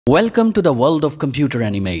Welcome to the world of computer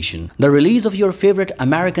animation. The release of your favorite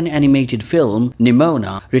American animated film,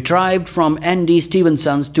 Nimona, retrieved from ND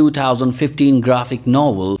Stevenson's 2015 graphic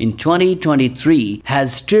novel in 2023,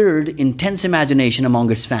 has stirred intense imagination among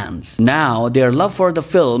its fans. Now, their love for the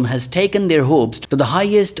film has taken their hopes to the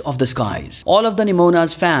highest of the skies. All of the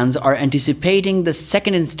Nimona's fans are anticipating the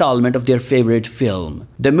second installment of their favorite film.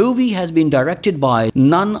 The movie has been directed by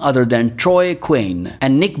none other than Troy Quinn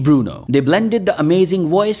and Nick Bruno. They blended the amazing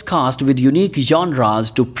voice cast with unique genres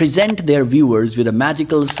to present their viewers with a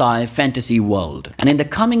magical sci-fantasy world. And in the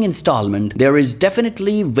coming installment, there is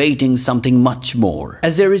definitely waiting something much more.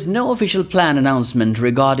 As there is no official plan announcement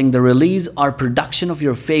regarding the release or production of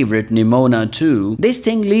your favorite Nimona 2, this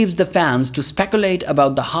thing leaves the fans to speculate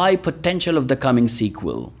about the high potential of the coming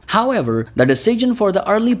sequel. However, the decision for the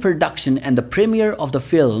early production and the premiere of the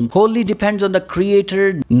film wholly depends on the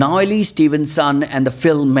creator ND Stevenson and the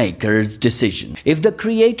filmmaker's decision. If the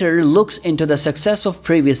creator looks into the success of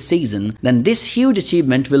previous season, then this huge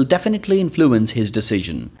achievement will definitely influence his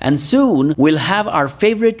decision. And soon, we'll have our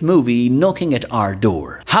favorite movie knocking at our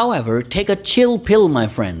door. However, take a chill pill, my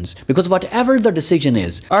friends, because whatever the decision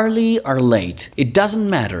is, early or late, it doesn't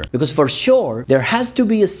matter, because for sure, there has to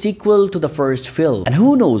be a sequel to the first film. And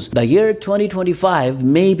who knows, the year 2025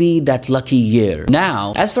 may be that lucky year.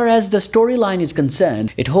 Now, as far as the storyline is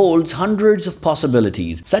concerned, it holds hundreds of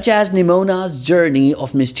possibilities, such as Nimona's journey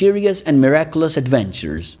of mysterious and miraculous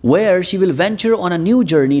adventures, where she will venture on a new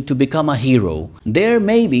journey to become a hero. There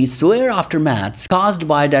may be swear aftermaths caused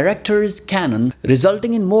by director's canon,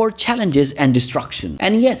 resulting in more challenges and destruction.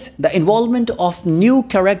 And yes, the involvement of new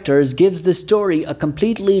characters gives the story a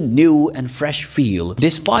completely new and fresh feel,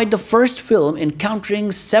 despite the first film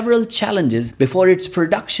encountering several challenges before its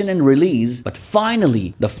production and release. But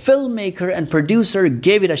finally, the filmmaker and producer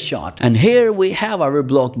gave it a shot, and here we have our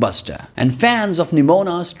blockbuster. And fans of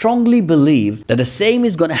Nimona strongly believe that the same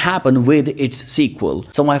is gonna happen with its sequel.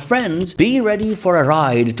 So my friends, be ready for a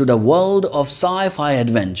ride to the world of sci-fi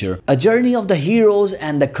adventure, a journey of the heroes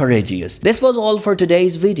and the courageous. This was all for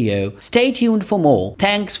today's video. Stay tuned for more.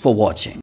 Thanks for watching.